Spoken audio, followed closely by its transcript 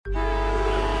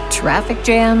Traffic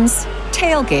jams,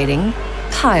 tailgating,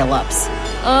 pile-ups.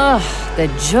 Ugh, the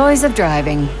joys of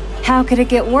driving. How could it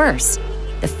get worse?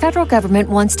 The federal government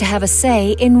wants to have a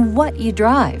say in what you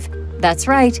drive. That's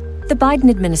right. The Biden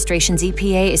administration's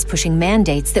EPA is pushing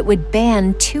mandates that would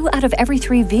ban 2 out of every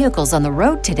 3 vehicles on the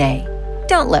road today.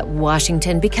 Don't let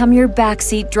Washington become your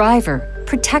backseat driver.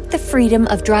 Protect the freedom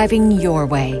of driving your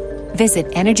way. Visit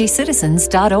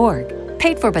EnergyCitizens.org.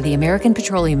 Paid for by the American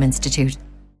Petroleum Institute.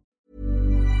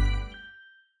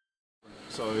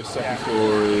 So second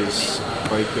floor is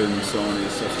bacon, sarnies,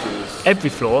 sausages. Every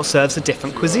floor serves a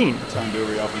different cuisine.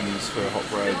 Tandoori ovens for hot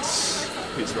breads,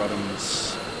 pizza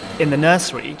ovens. In the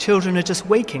nursery, children are just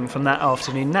waking from their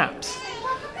afternoon naps.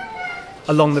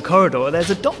 Along the corridor, there's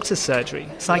a doctor's surgery,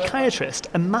 psychiatrist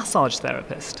and massage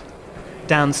therapist.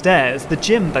 Downstairs, the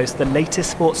gym boasts the latest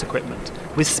sports equipment,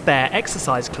 with spare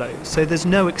exercise clothes, so there's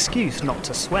no excuse not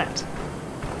to sweat.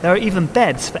 There are even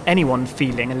beds for anyone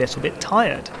feeling a little bit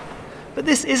tired. But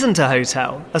this isn't a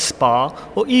hotel, a spa,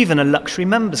 or even a luxury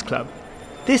members club.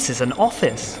 This is an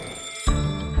office.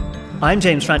 I'm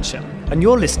James Francham, and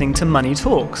you're listening to Money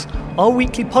Talks, our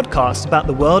weekly podcast about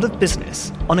the world of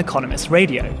business on Economist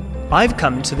Radio. I've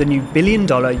come to the new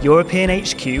billion-dollar European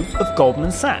HQ of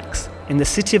Goldman Sachs in the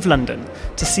City of London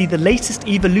to see the latest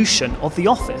evolution of the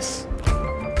office.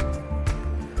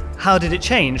 How did it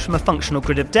change from a functional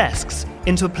grid of desks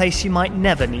into a place you might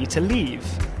never need to leave?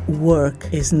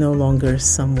 Work is no longer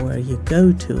somewhere you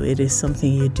go to, it is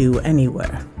something you do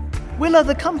anywhere. Will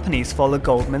other companies follow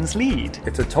Goldman's lead?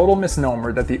 It's a total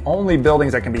misnomer that the only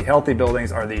buildings that can be healthy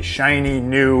buildings are these shiny,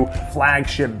 new,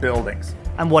 flagship buildings.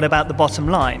 And what about the bottom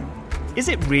line? Is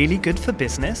it really good for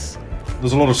business?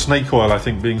 There's a lot of snake oil, I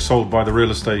think, being sold by the real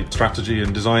estate strategy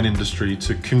and design industry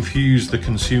to confuse the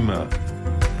consumer.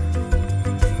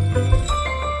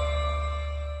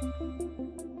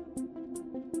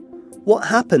 What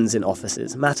happens in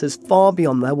offices matters far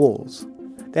beyond their walls.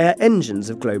 They are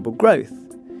engines of global growth.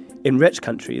 In rich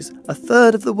countries,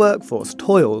 1/3 of the workforce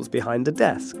toils behind a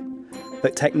desk.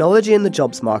 But technology and the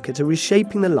jobs market are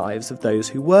reshaping the lives of those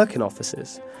who work in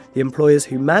offices, the employers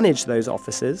who manage those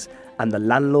offices, and the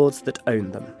landlords that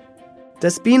own them.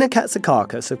 Despina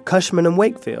Katsakakis of Cushman &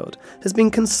 Wakefield has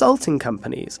been consulting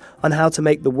companies on how to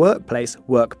make the workplace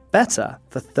work better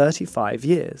for 35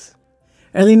 years.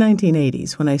 Early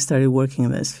 1980s, when I started working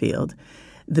in this field,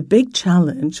 the big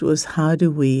challenge was how do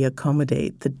we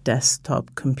accommodate the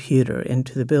desktop computer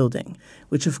into the building,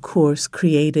 which of course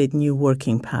created new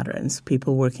working patterns,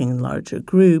 people working in larger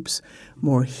groups,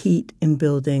 more heat in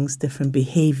buildings, different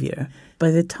behavior.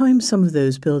 By the time some of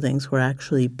those buildings were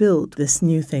actually built, this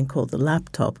new thing called the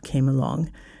laptop came along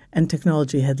and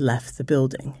technology had left the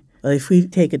building. Well, if we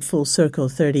take it full circle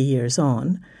 30 years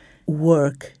on,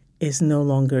 work is no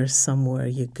longer somewhere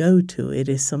you go to, it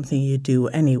is something you do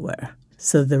anywhere.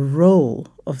 So the role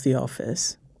of the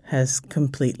office has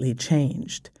completely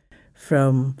changed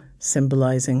from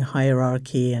symbolizing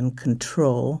hierarchy and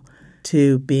control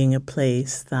to being a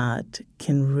place that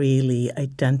can really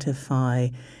identify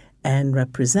and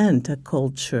represent a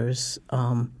culture's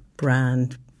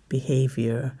brand,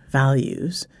 behavior,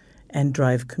 values, and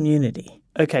drive community.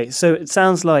 Okay, so it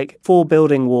sounds like 4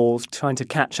 building walls trying to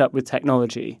catch up with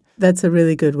technology. That's a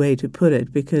really good way to put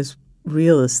it because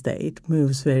real estate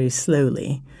moves very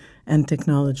slowly and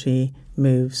technology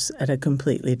moves at a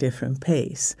completely different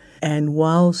pace. And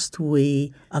whilst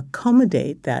we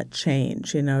accommodate that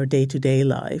change in our day-to-day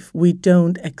life, we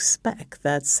don't expect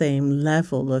that same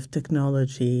level of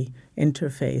technology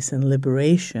interface and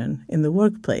liberation in the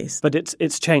workplace. But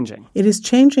it's changing. It is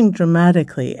changing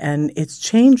dramatically, and it's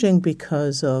changing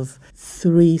because of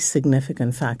 3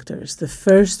 significant factors. The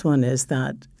first one is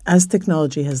that as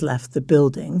technology has left the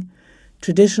building,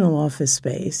 traditional office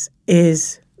space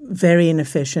is very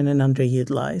inefficient and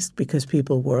underutilized because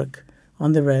people work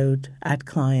on the road, at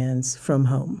clients, from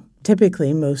home.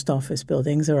 Typically, most office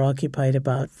buildings are occupied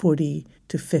about 40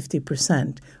 to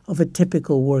 50% of a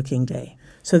typical working day.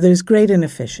 So there's great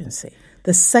inefficiency.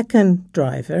 The second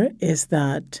driver is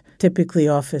that typically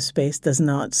office space does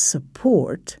not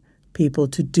support people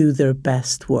to do their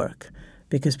best work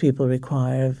because people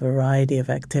require a variety of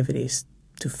activities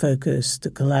to focus, to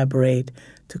collaborate,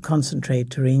 to concentrate,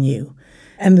 to renew.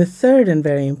 And the third and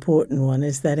very important one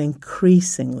is that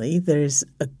increasingly there's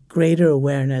a greater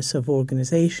awareness of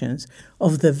organizations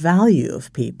of the value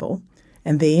of people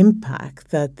and the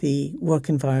impact that the work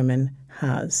environment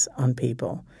has on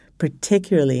people,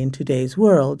 particularly in today's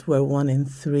world where 1 in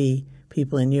 3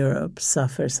 people in Europe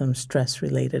suffer some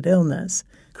stress-related illness,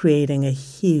 creating a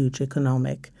huge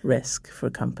economic risk for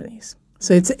companies.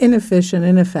 So it's inefficient,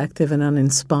 ineffective, and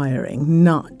uninspiring,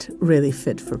 not really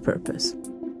fit for purpose.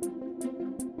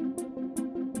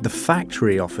 The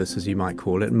factory office, as you might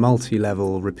call it,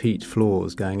 multi-level repeat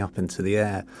floors going up into the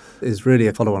air, is really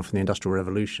a follow-on from the Industrial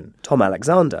Revolution. Tom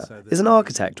Alexander is an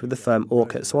architect with the firm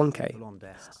Orchard Swanke.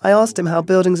 I asked him how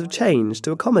buildings have changed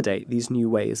to accommodate these new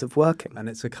ways of working. And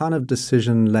it's a kind of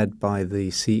decision led by the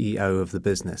CEO of the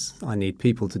business. I need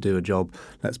people to do a job,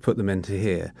 let's put them into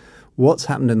here. What's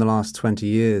happened in the last 20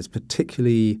 years,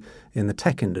 particularly in the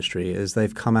tech industry, is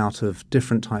they've come out of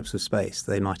different types of space.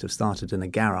 They might have started in a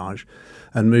garage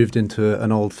and moved into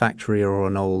an old factory or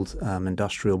an old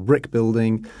industrial brick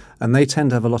building, and they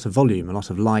tend to have a lot of volume, a lot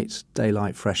of light,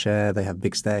 daylight, fresh air. They have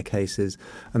big staircases,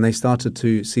 and they started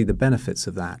to see the benefits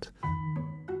of that.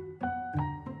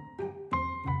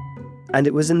 And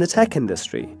it was in the tech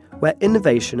industry, where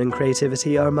innovation and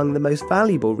creativity are among the most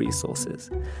valuable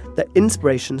resources, that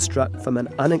inspiration struck from an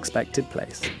unexpected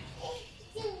place.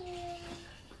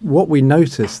 What we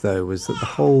noticed, though, was that the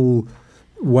whole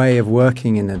way of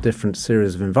working in a different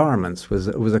series of environments was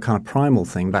a kind of primal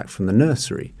thing back from the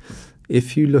nursery.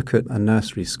 If you look at a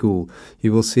nursery school,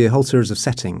 you will see a whole series of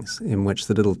settings in which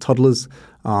the little toddlers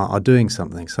are doing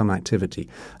something, some activity.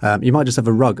 You might just have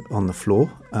a rug on the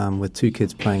floor with two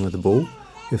kids playing with a ball.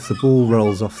 If the ball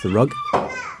rolls off the rug,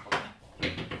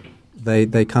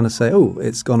 they kind of say, oh,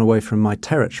 it's gone away from my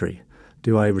territory.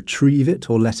 Do I retrieve it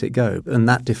or let it go? And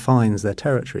that defines their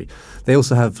territory. They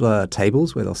also have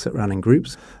tables where they'll sit around in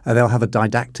groups. They'll have a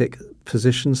didactic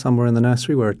position somewhere in the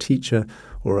nursery where a teacher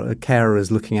or a carer is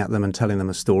looking at them and telling them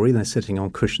a story. They're sitting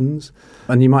on cushions.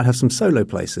 And you might have some solo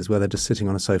places where they're just sitting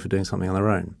on a sofa doing something on their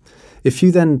own. If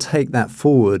you then take that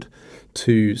forward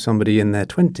to somebody in their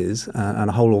 20s and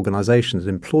a whole organisation that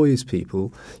employs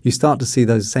people, you start to see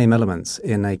those same elements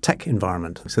in a tech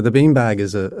environment. So the beanbag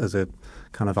as a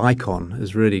kind of icon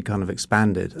is really kind of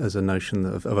expanded as a notion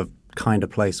of a kind of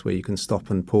place where you can stop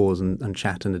and pause and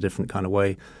chat in a different kind of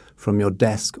way from your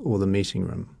desk or the meeting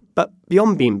room. But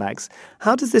beyond beanbags,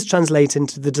 how does this translate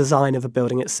into the design of a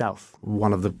building itself?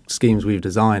 One of the schemes we've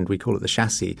designed, we call it the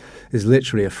chassis, is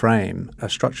literally a frame, a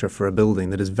structure for a building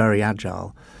that is very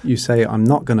agile. You say, I'm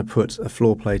not going to put a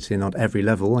floor plate in on every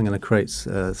level. I'm going to create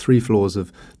 3 floors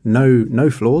of no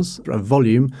floors, a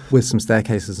volume with some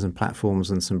staircases and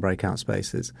platforms and some breakout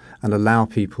spaces, and allow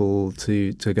people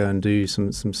to go and do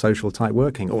some social type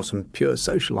working or some pure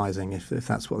socializing if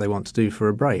that's what they want to do for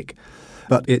a break.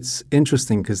 But it's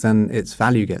interesting because then its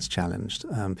value gets challenged.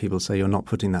 People say, you're not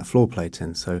putting that floor plate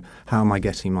in, so how am I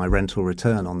getting my rental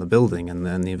return on the building? And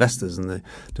then the investors and the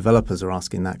developers are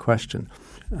asking that question.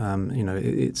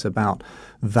 It's about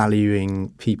valuing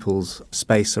people's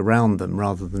space around them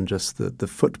rather than just the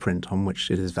footprint on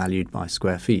which it is valued by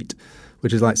square feet,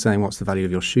 which is like saying, what's the value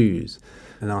of your shoes?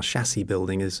 And our chassis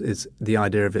building is the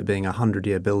idea of it being a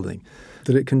 100-year building,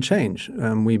 that it can change.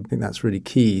 We think that's really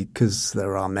key because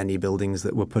there are many buildings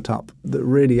that were put up that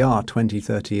really are 20,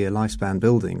 30-year lifespan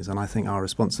buildings. And I think our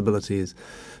responsibility is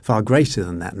far greater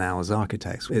than that now as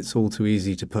architects. It's all too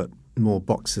easy to put more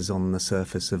boxes on the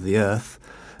surface of the earth.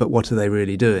 But what are they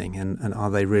really doing? And are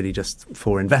they really just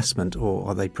for investment, or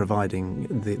are they providing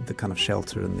the kind of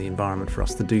shelter and the environment for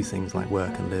us to do things like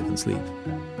work and live and sleep?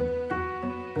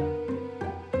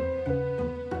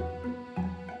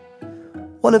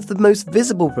 One of the most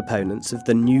visible proponents of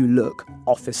the new look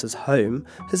office as home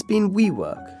has been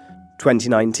WeWork.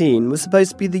 2019 was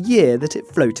supposed to be the year that it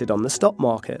floated on the stock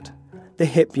market. The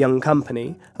hip young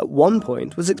company, at one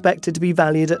point, was expected to be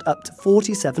valued at up to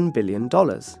 $47 billion.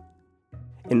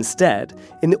 Instead,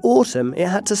 in the autumn, it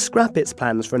had to scrap its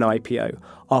plans for an IPO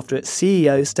after its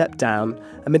CEO stepped down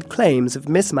amid claims of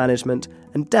mismanagement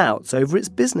and doubts over its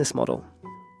business model.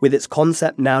 With its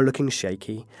concept now looking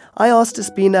shaky, I asked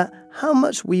Despina how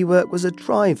much WeWork was a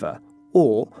driver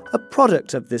or a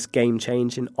product of this game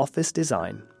change in office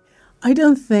design. I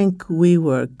don't think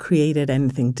WeWork created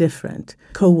anything different.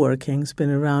 Co-working's been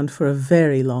around for a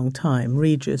very long time.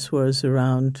 Regus was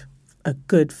around a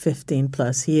good 15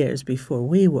 plus years before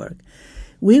WeWork.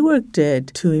 WeWork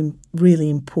did 2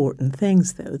 really important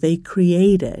things, though. They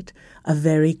created a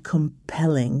very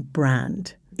compelling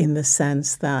brand in the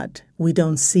sense that we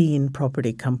don't see in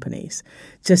property companies.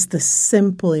 Just the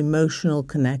simple emotional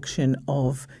connection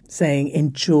of saying,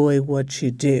 enjoy what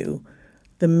you do.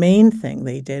 The main thing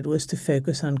they did was to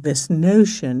focus on this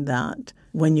notion that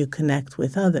when you connect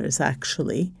with others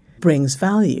actually brings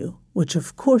value, which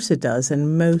of course it does,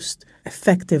 and most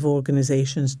effective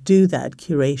organizations do that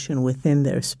curation within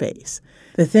their space.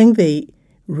 The thing they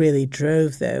really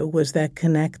drove, though, was that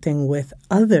connecting with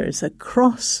others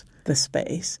across the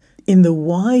space in the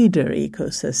wider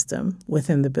ecosystem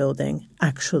within the building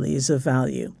actually is of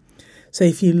value. So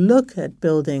if you look at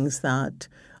buildings that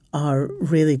are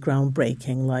really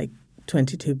groundbreaking, like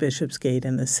 22 Bishopsgate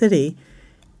in the city,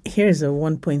 here's a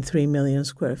 1.3 million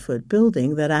square foot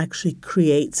building that actually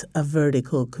creates a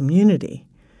vertical community,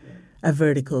 a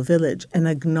vertical village, and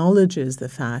acknowledges the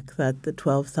fact that the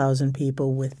 12,000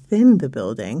 people within the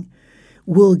building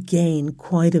will gain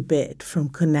quite a bit from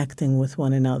connecting with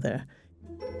one another.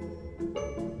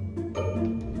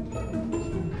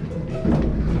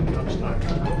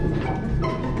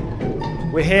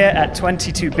 We're here at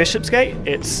 22 Bishopsgate.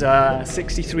 It's a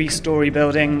 63-storey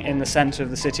building in the centre of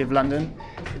the City of London.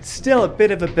 It's still a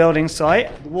bit of a building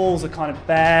site. The walls are kind of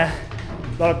bare,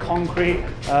 a lot of concrete.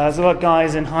 There's a lot of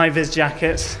guys in high-vis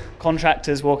jackets,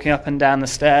 contractors walking up and down the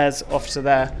stairs off to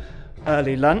their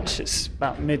early lunch. It's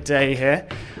about midday here.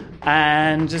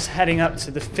 And just heading up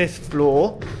to the 5th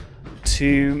floor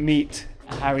to meet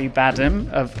Harry Badham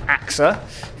of AXA,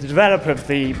 the developer of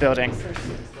the building.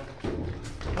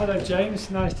 Hello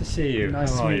James, nice to see you.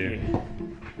 Nice to meet you.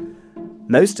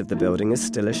 Most of the building is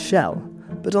still a shell,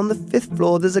 but on the 5th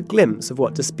floor there's a glimpse of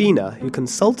what Despina, who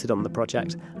consulted on the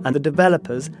project, and the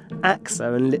developers,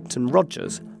 AXA and Lipton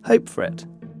Rogers, hope for it.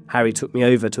 Harry took me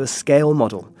over to a scale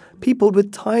model, peopled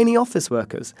with tiny office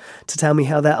workers, to tell me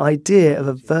how their idea of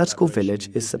a vertical village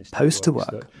is supposed to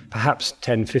work. Perhaps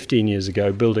 10, 15 years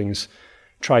ago, buildings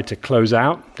tried to close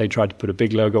out. They tried to put a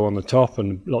big logo on the top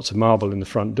and lots of marble in the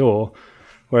front door.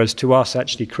 Whereas to us,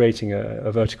 actually creating a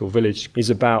vertical village is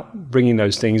about bringing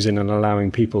those things in and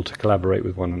allowing people to collaborate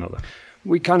with one another.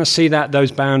 We kind of see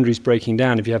those boundaries breaking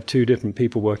down. If you have two different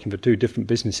people working for two different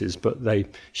businesses, but they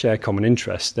share common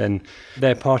interests, then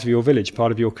they're part of your village,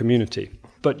 part of your community.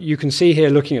 But you can see here,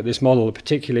 looking at this model,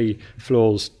 particularly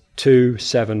floors 2,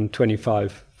 7,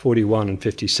 25, 41 and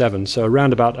 57, so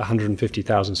around about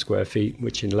 150,000 square feet,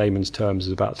 which in layman's terms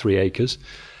is about 3 acres,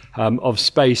 of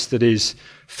space that is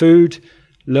food,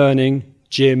 learning,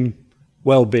 gym,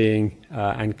 well-being,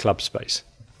 and club space.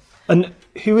 And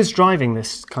who is driving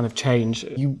this kind of change?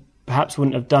 You perhaps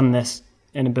wouldn't have done this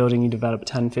in a building you developed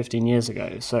 10, 15 years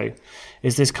ago. So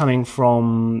is this coming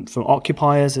from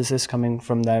occupiers? Is this coming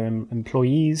from their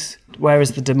employees? Where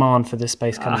is the demand for this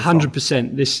space coming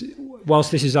 100%.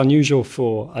 Whilst this is unusual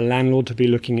for a landlord to be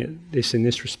looking at this in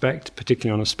this respect,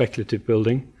 particularly on a speculative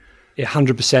building,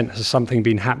 100% has something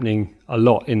been happening a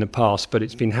lot in the past, but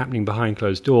it's been happening behind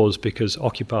closed doors because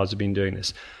occupiers have been doing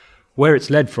this. Where it's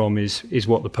led from is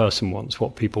what the person wants,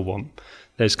 what people want.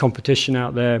 There's competition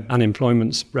out there,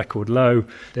 unemployment's record low,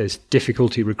 there's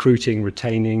difficulty recruiting,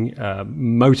 retaining,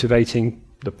 motivating.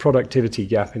 The productivity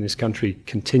gap in this country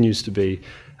continues to be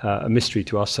a mystery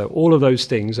to us. So all of those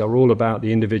things are all about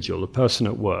the individual, the person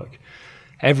at work.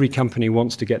 Every company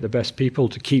wants to get the best people,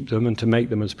 to keep them and to make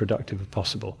them as productive as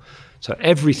possible. So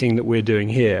everything that we're doing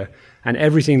here and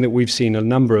everything that we've seen a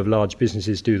number of large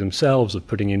businesses do themselves of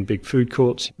putting in big food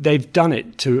courts, they've done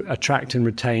it to attract and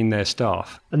retain their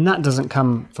staff. And that doesn't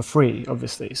come for free,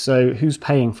 obviously. So who's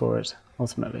paying for it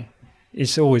ultimately?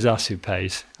 It's always us who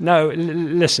pays. No,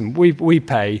 listen, we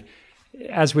pay.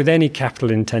 As with any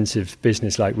capital-intensive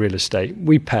business like real estate,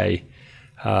 we pay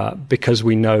because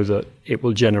we know that it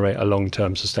will generate a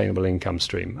long-term sustainable income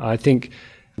stream. I think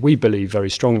we believe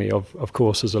very strongly, of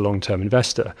course, as a long-term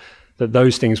investor, that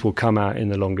those things will come out in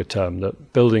the longer term,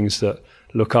 that buildings that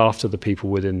look after the people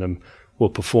within them will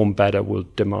perform better, will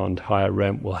demand higher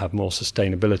rent, will have more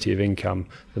sustainability of income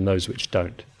than those which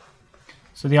don't.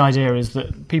 So the idea is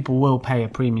that people will pay a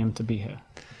premium to be here?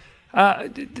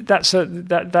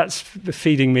 That's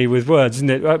feeding me with words, isn't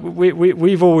it?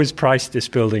 We've always priced this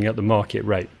building at the market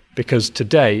rate because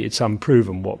today it's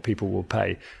unproven what people will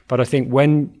pay. But I think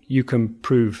when you can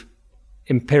prove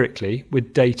empirically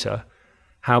with data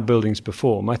how buildings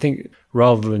perform, I think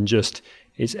rather than just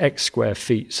it's X square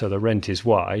feet so the rent is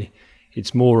Y,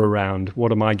 it's more around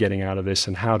what am I getting out of this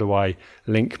and how do I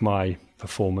link my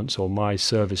performance or my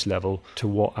service level to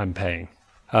what I'm paying.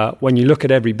 When you look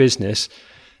at every business,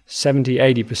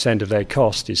 70-80% of their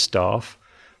cost is staff,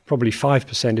 probably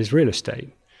 5% is real estate.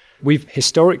 We've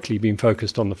historically been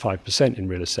focused on the 5% in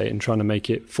real estate and trying to make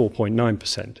it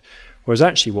 4.9%. Whereas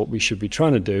actually what we should be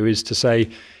trying to do is to say,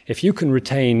 if you can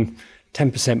retain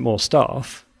 10% more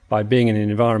staff by being in an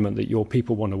environment that your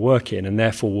people want to work in and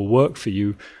therefore will work for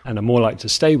you and are more likely to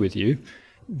stay with you,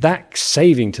 that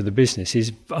saving to the business is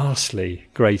vastly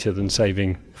greater than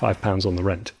saving £5 on the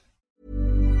rent.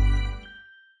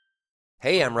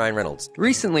 Hey, I'm Ryan Reynolds.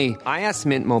 Recently, I asked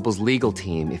Mint Mobile's legal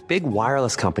team if big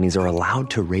wireless companies are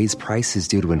allowed to raise prices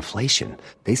due to inflation.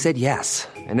 They said yes.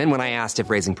 And then when I asked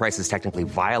if raising prices technically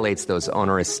violates those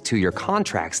onerous 2-year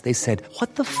contracts, they said,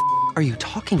 "What the f*** are you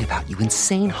talking about, you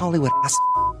insane Hollywood ass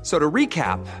f- So to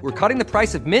recap, we're cutting the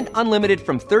price of Mint Unlimited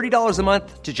from $30 a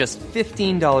month to just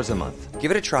 $15 a month. Give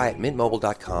it a try at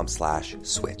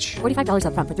mintmobile.com/switch. $45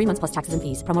 up front for 3 months plus taxes and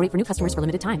fees. Promo rate for new customers for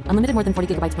limited time. Unlimited more than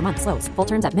 40 gigabytes per month. Slows full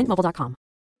terms at mintmobile.com.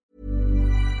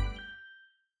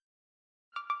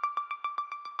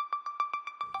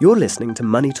 You're listening to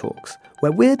Money Talks,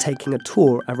 where we're taking a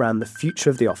tour around the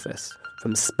future of the office.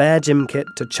 From spare gym kit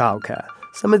to childcare,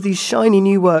 some of these shiny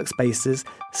new workspaces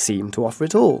seem to offer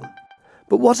it all.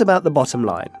 But what about the bottom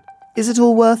line? Is it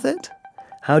all worth it?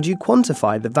 How do you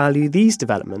quantify the value these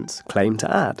developments claim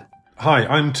to add? Hi,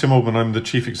 I'm Tim Oldman. I'm the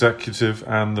Chief Executive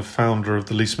and the founder of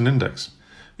the Leesman Index.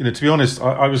 To be honest,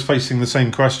 I was facing the same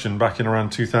question back in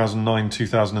around 2009,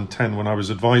 2010 when I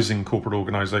was advising corporate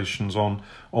organisations on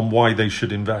why they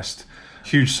should invest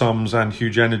huge sums and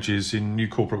huge energies in new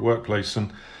corporate workplace,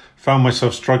 and found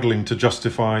myself struggling to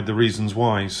justify the reasons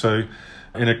why. So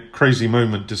in a crazy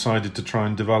moment, decided to try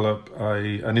and develop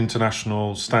an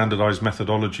international standardized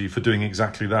methodology for doing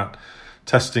exactly that,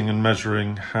 testing and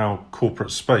measuring how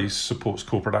corporate space supports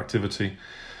corporate activity.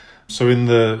 So in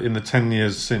the 10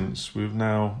 years since, we've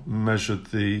now measured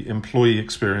the employee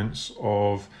experience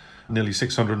of nearly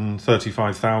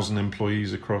 635,000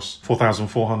 employees across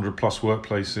 4,400 plus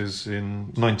workplaces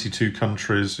in 92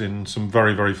 countries in some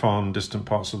very, very far and distant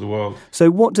parts of the world. So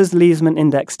what does the Leesman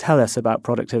Index tell us about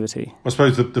productivity? I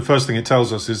suppose the first thing it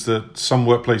tells us is that some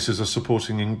workplaces are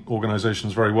supporting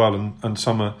organisations very well and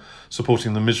some are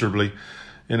supporting them miserably.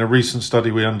 In a recent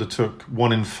study we undertook,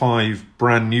 1 in 5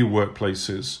 brand new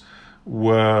workplaces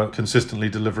were consistently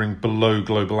delivering below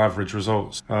global average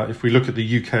results. If we look at the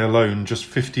UK alone, just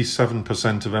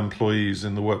 57% of employees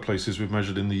in the workplaces we've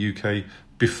measured in the UK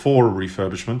before a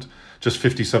refurbishment, just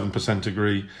 57%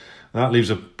 agree. That leaves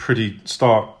a pretty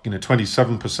stark,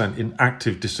 27% in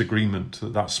active disagreement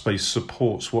that space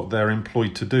supports what they're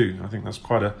employed to do. I think that's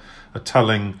quite a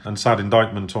telling and sad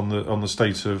indictment on the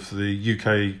state of the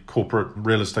UK corporate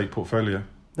real estate portfolio.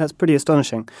 That's pretty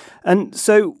astonishing. And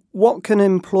so what can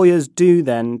employers do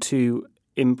then to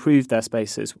improve their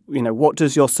spaces? What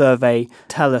does your survey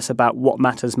tell us about what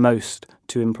matters most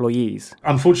to employees?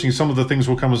 Unfortunately, some of the things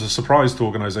will come as a surprise to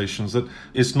organisations, that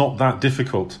it's not that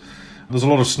difficult. There's a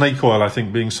lot of snake oil, I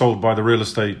think, being sold by the real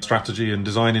estate strategy and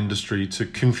design industry to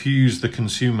confuse the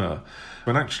consumer.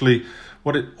 And actually,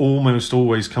 what it almost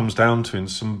always comes down to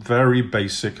is some very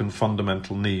basic and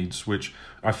fundamental needs, which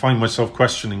I find myself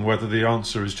questioning whether the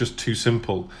answer is just too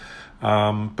simple.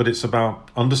 But it's about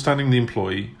understanding the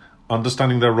employee,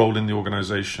 understanding their role in the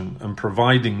organisation, and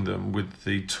providing them with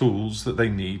the tools that they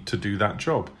need to do that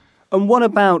job. And what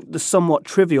about the somewhat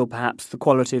trivial, perhaps, the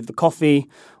quality of the coffee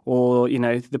or,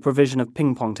 the provision of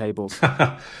ping-pong tables?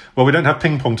 Well, we don't have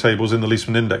ping-pong tables in the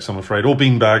Leesman Index, I'm afraid, or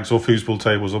beanbags or foosball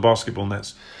tables or basketball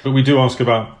nets. But we do ask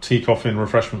about tea, coffee and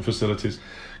refreshment facilities.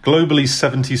 Globally,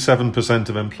 77%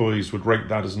 of employees would rate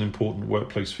that as an important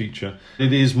workplace feature.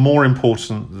 It is more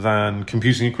important than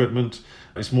computing equipment.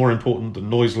 It's more important than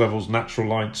noise levels, natural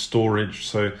light, storage.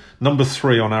 So number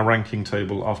 3 on our ranking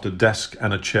table after desk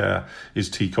and a chair is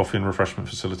tea, coffee and refreshment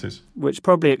facilities. Which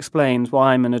probably explains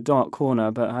why I'm in a dark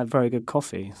corner, but I have very good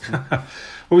coffee. So.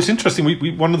 Well, it's interesting.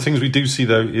 One of the things we do see,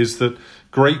 though, is that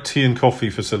great tea and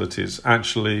coffee facilities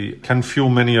actually can fuel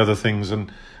many other things,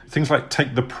 and things like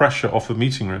take the pressure off of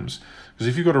meeting rooms. Because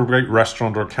if you've got a great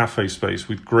restaurant or a cafe space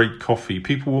with great coffee,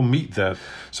 people will meet there.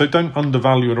 So don't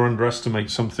undervalue or underestimate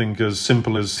something as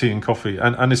simple as tea and coffee.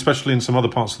 And especially in some other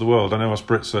parts of the world. I know us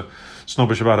Brits are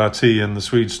snobbish about our tea and the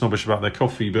Swedes snobbish about their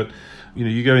coffee. But,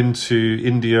 you go into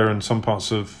India and some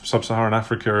parts of sub-Saharan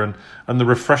Africa and the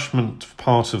refreshment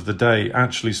part of the day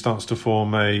actually starts to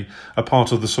form a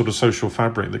part of the sort of social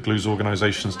fabric that glues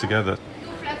organisations together.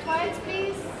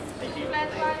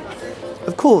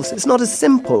 Of course, it's not as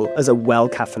simple as a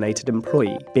well-caffeinated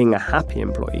employee being a happy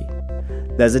employee.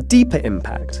 There's a deeper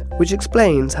impact, which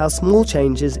explains how small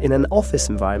changes in an office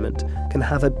environment can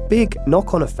have a big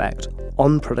knock-on effect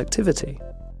on productivity.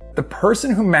 The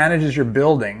person who manages your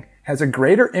building has a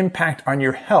greater impact on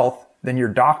your health than your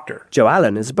doctor. Joe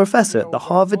Allen is a professor at the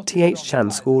Harvard T.H.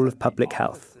 Chan School of Public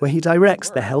Health, where he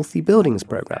directs the Healthy Buildings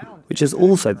Program, which is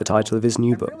also the title of his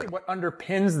new book. Really what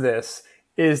underpins this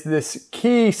is this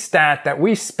key stat that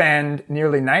we spend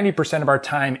nearly 90% of our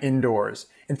time indoors.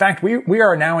 In fact, we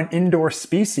are now an indoor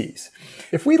species.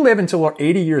 If we live until we're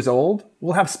 80 years old,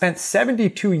 we'll have spent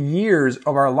 72 years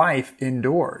of our life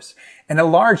indoors. And a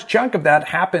large chunk of that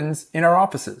happens in our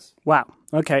offices. Wow.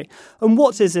 Okay. And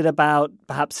what is it about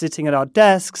perhaps sitting at our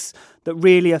desks that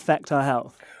really affect our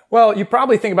health? Well, you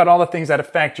probably think about all the things that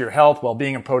affect your health,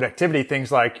 well-being, and productivity,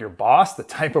 things like your boss, the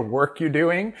type of work you're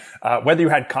doing, whether you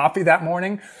had coffee that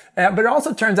morning. But it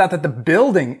also turns out that the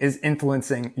building is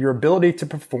influencing your ability to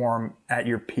perform at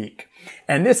your peak.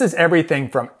 And this is everything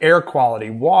from air quality,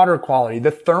 water quality,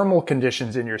 the thermal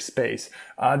conditions in your space,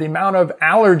 the amount of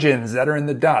allergens that are in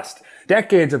the dust.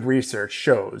 Decades of research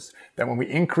shows that when we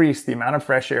increase the amount of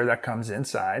fresh air that comes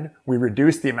inside, we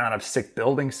reduce the amount of sick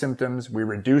building symptoms, we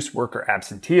reduce worker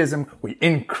absenteeism, we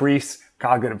increase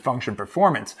cognitive function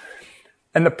performance.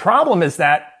 And the problem is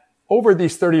that over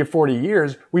these 30 or 40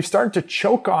 years, we've started to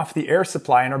choke off the air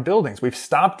supply in our buildings. We've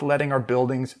stopped letting our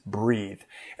buildings breathe.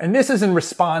 And this is in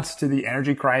response to the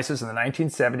energy crisis in the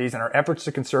 1970s and our efforts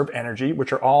to conserve energy,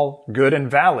 which are all good and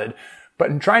valid. But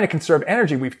in trying to conserve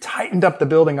energy, we've tightened up the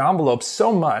building envelope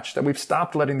so much that we've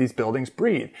stopped letting these buildings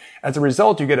breathe. As a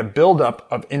result, you get a buildup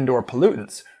of indoor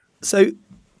pollutants. So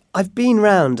I've been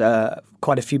around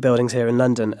quite a few buildings here in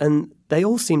London, and they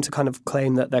all seem to kind of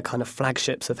claim that they're kind of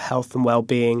flagships of health and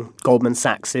well-being. Goldman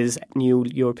Sachs's new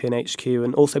European HQ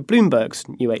and also Bloomberg's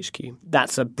new HQ.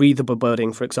 That's a breathable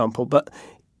building, for example. But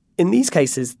in these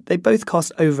cases, they both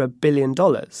cost over $1 billion.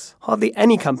 Hardly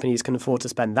any companies can afford to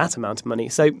spend that amount of money.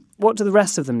 So what do the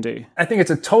rest of them do? I think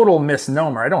it's a total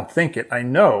misnomer. I don't think it. I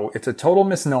know it's a total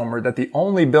misnomer that the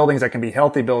only buildings that can be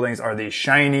healthy buildings are these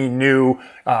shiny, new,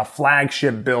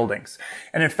 flagship buildings.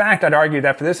 And in fact, I'd argue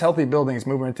that for this healthy buildings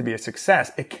movement to be a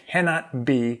success, it cannot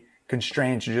be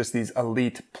constrained to just these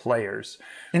elite players.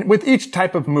 And with each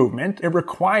type of movement, it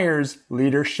requires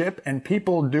leadership and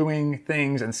people doing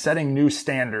things and setting new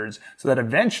standards so that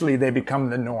eventually they become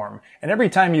the norm. And every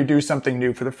time you do something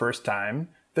new for the first time,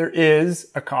 there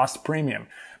is a cost premium.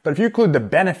 But if you include the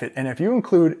benefit and if you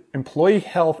include employee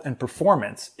health and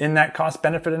performance in that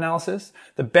cost-benefit analysis,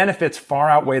 the benefits far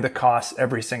outweigh the costs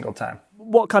every single time.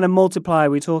 What kind of multiplier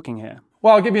are we talking here?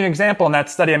 Well, I'll give you an example. In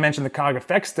that study I mentioned, the Cog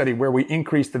Effect study, where we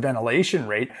increased the ventilation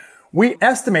rate, we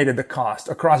estimated the cost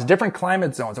across different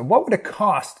climate zones and what would it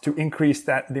cost to increase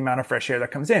the amount of fresh air that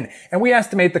comes in. And we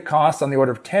estimate the cost on the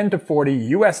order of $10 to $40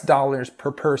 US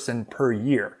per person per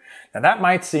year. Now that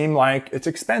might seem like it's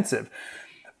expensive,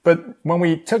 but when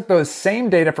we took those same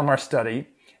data from our study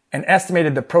and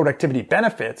estimated the productivity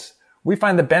benefits, we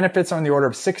find the benefits are on the order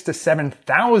of $6,000 to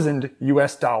 $7,000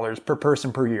 US per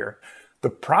person per year. The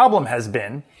problem has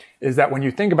been is that when you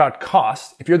think about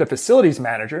cost, if you're the facilities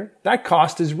manager, that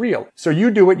cost is real. So you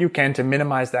do what you can to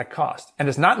minimize that cost. And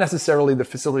it's not necessarily the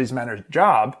facilities manager's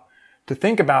job to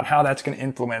think about how that's going to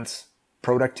influence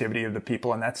productivity of the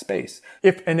people in that space.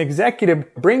 If an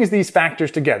executive brings these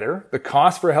factors together, the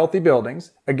cost for healthy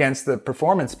buildings against the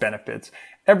performance benefits,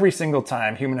 every single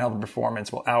time human health and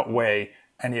performance will outweigh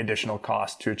any additional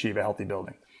cost to achieve a healthy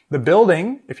building. The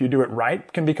building, if you do it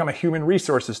right, can become a human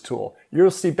resources tool.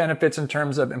 You'll see benefits in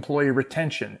terms of employee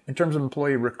retention, in terms of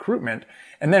employee recruitment.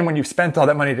 And then when you've spent all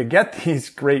that money to get these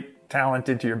great talent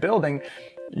into your building,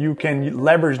 you can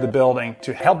leverage the building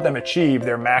to help them achieve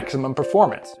their maximum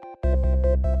performance.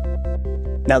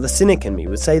 Now, the cynic in me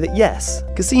would say that yes,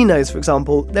 casinos, for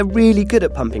example, they're really good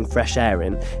at pumping fresh air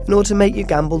in order to make you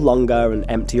gamble longer and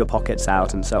empty your pockets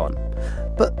out and so on.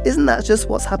 But isn't that just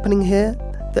what's happening here?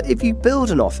 That if you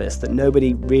build an office that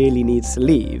nobody really needs to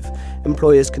leave,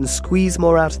 employers can squeeze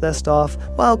more out of their staff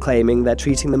while claiming they're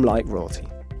treating them like royalty.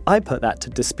 I put that to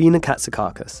Despina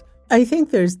Katsakakis. I think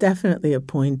there's definitely a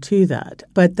point to that,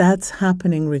 but that's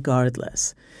happening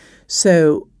regardless.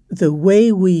 So the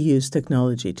way we use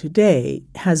technology today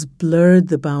has blurred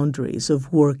the boundaries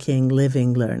of working,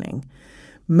 living, learning.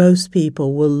 Most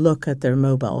people will look at their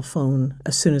mobile phone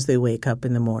as soon as they wake up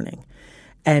in the morning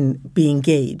and be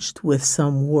engaged with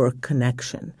some work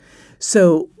connection.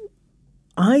 So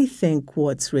I think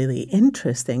what's really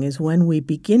interesting is when we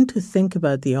begin to think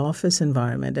about the office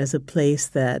environment as a place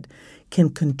that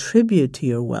can contribute to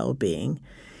your well-being,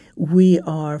 we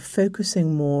are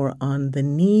focusing more on the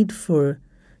need for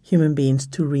human beings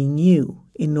to renew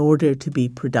in order to be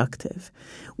productive,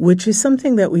 which is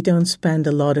something that we don't spend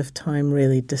a lot of time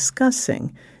really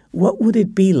discussing. What would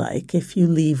it be like if you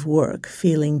leave work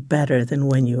feeling better than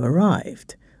when you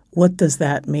arrived? What does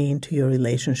that mean to your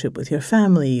relationship with your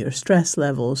family, your stress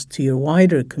levels, to your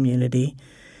wider community?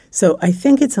 So I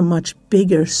think it's a much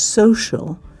bigger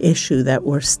social issue that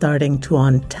we're starting to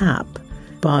untap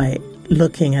by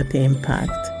looking at the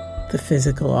impact the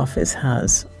physical office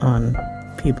has on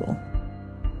people.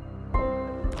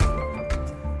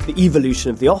 The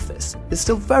evolution of the office is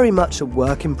still very much a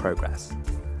work in progress.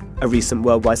 A recent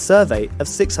worldwide survey of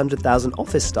 600,000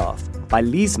 office staff by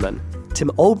Leesman, Tim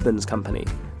Oldman's company,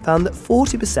 found that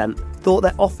 40% thought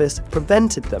their office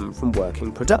prevented them from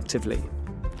working productively.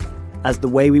 As the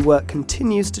way we work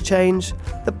continues to change,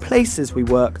 the places we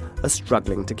work are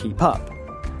struggling to keep up.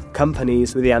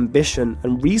 Companies with the ambition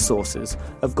and resources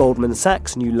of Goldman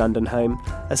Sachs' new London home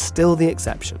are still the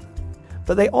exception.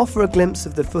 But they offer a glimpse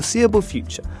of the foreseeable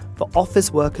future for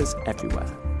office workers everywhere.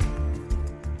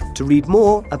 To read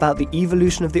more about the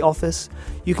evolution of the office,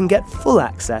 you can get full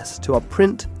access to our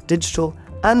print, digital,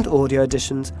 and audio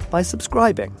editions by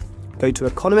subscribing. Go to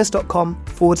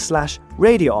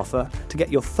economist.com/radio offer to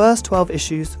get your first 12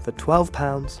 issues for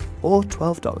 £12 or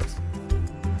 $12.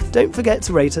 Don't forget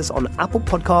to rate us on Apple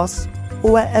Podcasts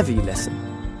or wherever you listen.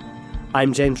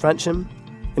 I'm James Francham.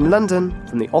 In London,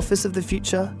 from the Office of the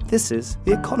Future, this is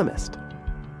The Economist.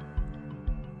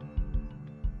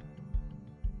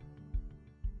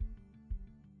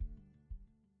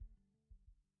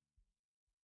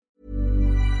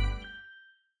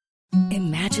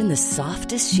 Imagine the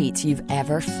softest sheets you've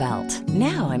ever felt.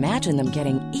 Now imagine them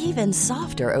getting even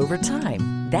softer over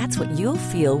time. That's what you'll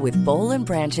feel with Boll &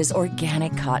 Branch's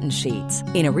organic cotton sheets.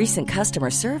 In a recent customer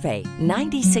survey,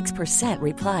 96%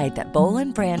 replied that Boll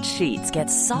 & Branch sheets get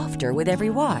softer with every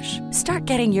wash. Start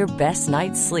getting your best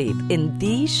night's sleep in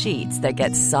these sheets that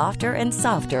get softer and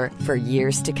softer for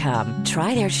years to come.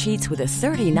 Try their sheets with a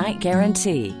 30-night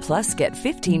guarantee. Plus, get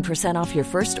 15% off your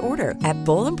first order at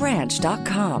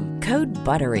bollandbranch.com. Code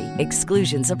BUTTERY.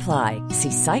 Exclusions apply.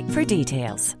 See site for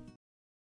details.